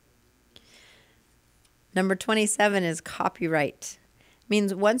educated. Number 27 is copyright. It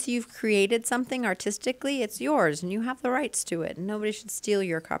means once you've created something artistically, it's yours and you have the rights to it. And nobody should steal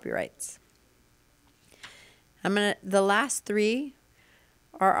your copyrights. The last three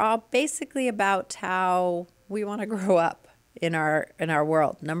are all basically about how we want to grow up in our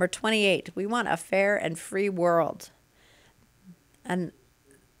world. Number 28, we want a fair and free world. And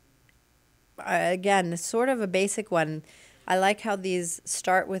again, it's sort of a basic one. I like how these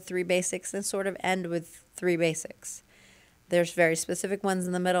start with 3 basics and sort of end with 3 basics. There's very specific ones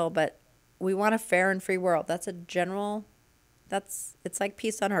in the middle, but we want a fair and free world. That's a general, it's like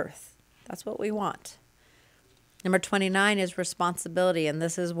peace on earth. That's what we want. Number 29 is responsibility, and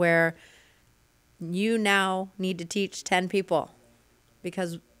this is where you now need to teach 10 people,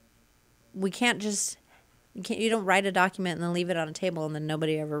 because you don't write a document and then leave it on a table and then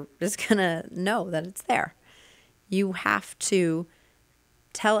nobody ever is going to know that it's there. You have to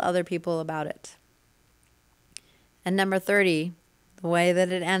tell other people about it. And number 30, the way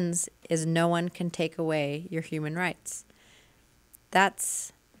that it ends is no one can take away your human rights.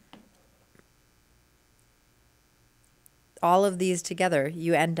 That's all of these together,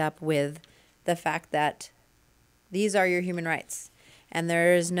 you end up with the fact that these are your human rights. And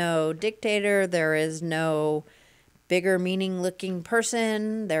there is no dictator, there is no bigger meaning looking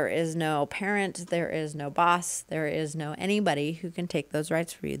person, there is no parent, there is no boss, there is no anybody who can take those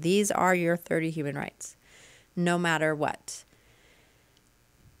rights for you. These are your 30 human rights, no matter what.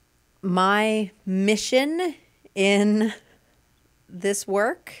 My mission in this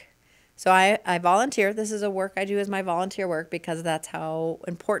work, so I volunteer. This is a work I do as my volunteer work because that's how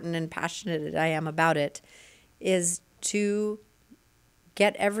important and passionate I am about it, is to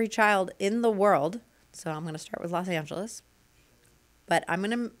get every child in the world. So I'm going to start with Los Angeles, but I'm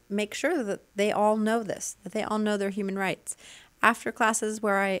going to make sure that they all know this, that they all know their human rights. After classes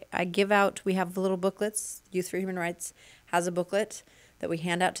where I give out, we have little booklets. Youth for Human Rights has a booklet that we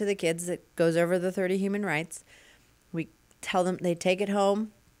hand out to the kids that goes over the 30 human rights. We tell them, they take it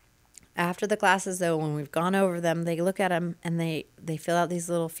home. After the classes, though, when we've gone over them, they look at them and they fill out these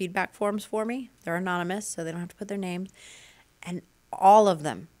little feedback forms for me. They're anonymous, so they don't have to put their names. And all of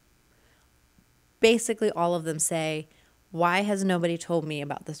them, basically all of them say, why has nobody told me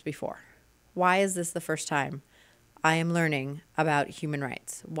about this before? Why is this the first time I am learning about human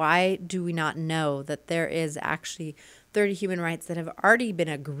rights? Why do we not know that there is actually 30 human rights that have already been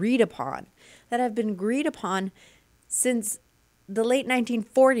agreed upon, that have been agreed upon since the late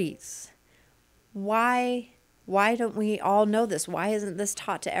 1940s? Why don't we all know this? Why isn't this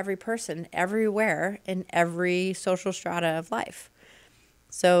taught to every person, everywhere, in every social strata of life?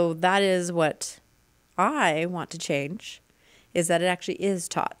 So that is what I want to change, is that it actually is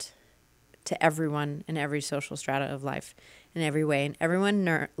taught to everyone in every social strata of life in every way, and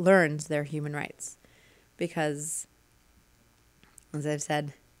everyone learns their human rights. Because, as I've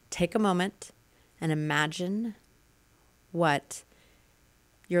said, take a moment and imagine what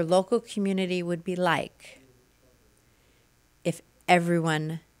your local community would be like if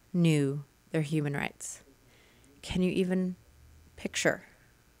everyone knew their human rights. Can you even picture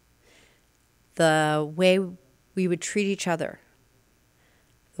the way we would treat each other,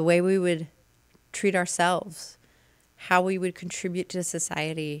 the way we would treat ourselves, how we would contribute to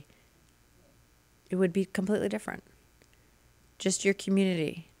society? It would be completely different. Just your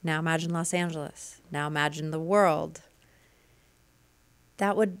community. Now imagine Los Angeles. Now imagine the world.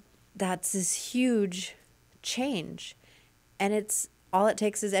 That would that's this huge change. And it's all it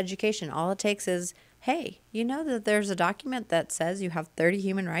takes is education. All it takes is, hey, you know that there's a document that says you have 30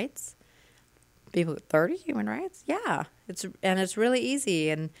 human rights? People, 30 human rights? Yeah. It's really easy.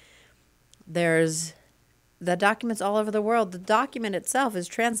 And there's the documents all over the world. The document itself is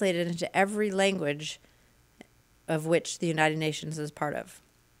translated into every language of which the United Nations is part of.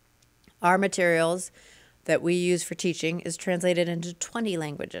 Our materials that we use for teaching is translated into 20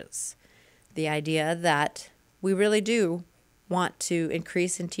 languages. The idea that we really do want to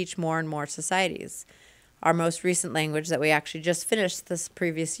increase and teach more and more societies. Our most recent language that we actually just finished this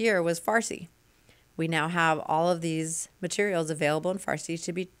previous year was Farsi. We now have all of these materials available in Farsi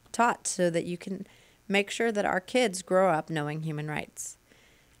to be taught so that you can make sure that our kids grow up knowing human rights.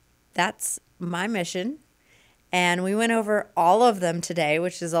 That's my mission. And we went over all of them today,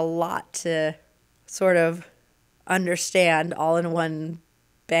 which is a lot to sort of understand all in one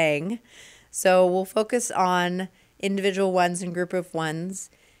bang. So we'll focus on individual ones and group of ones.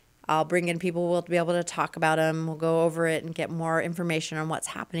 I'll bring in people who will be able to talk about them. We'll go over it and get more information on what's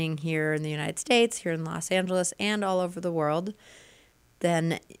happening here in the United States, here in Los Angeles, and all over the world.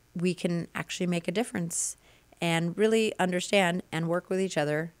 Then we can actually make a difference and really understand and work with each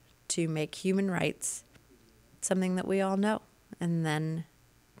other to make human rights something that we all know. And then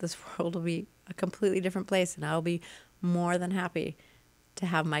this world will be a completely different place, and I'll be more than happy to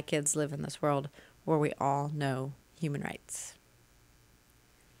have my kids live in this world where we all know human rights.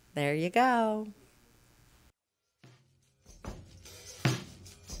 There you go.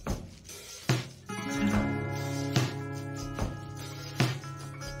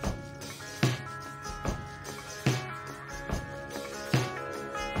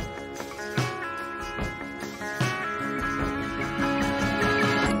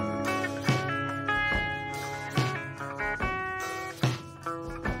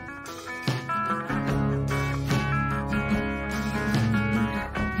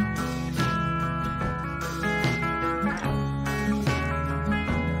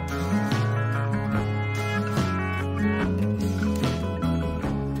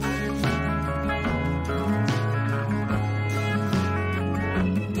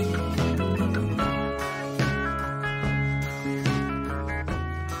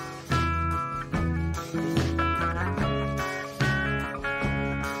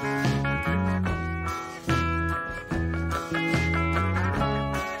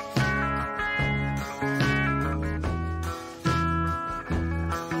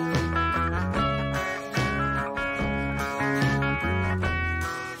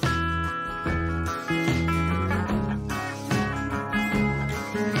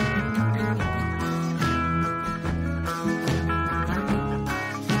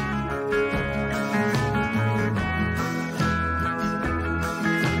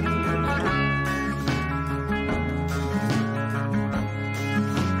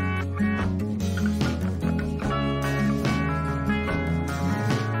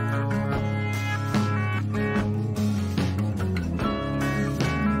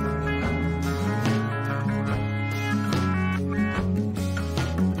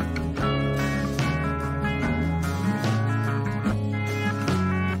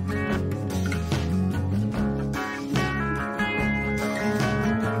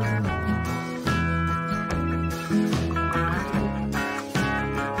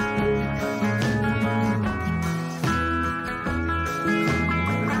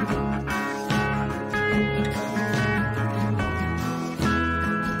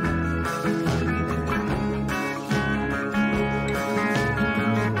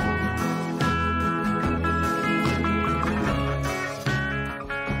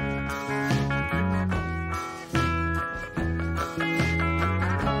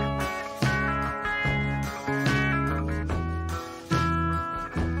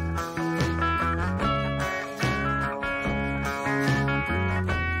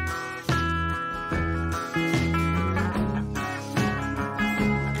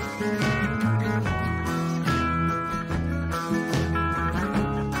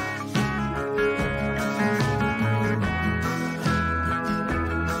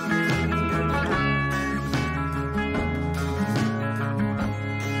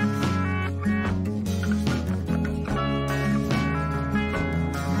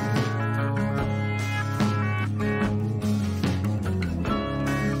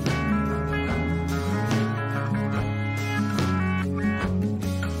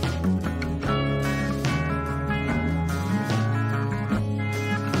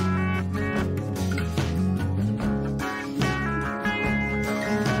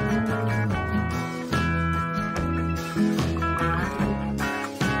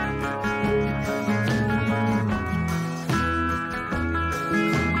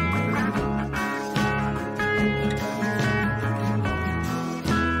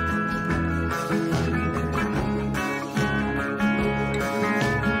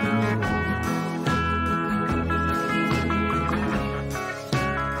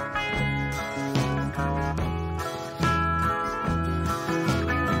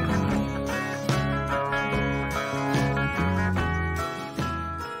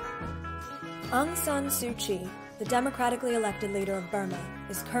 Aung San Suu Kyi, the democratically elected leader of Burma,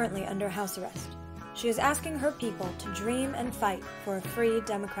 is currently under house arrest. She is asking her people to dream and fight for a free,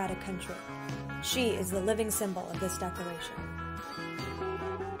 democratic country. She is the living symbol of this declaration.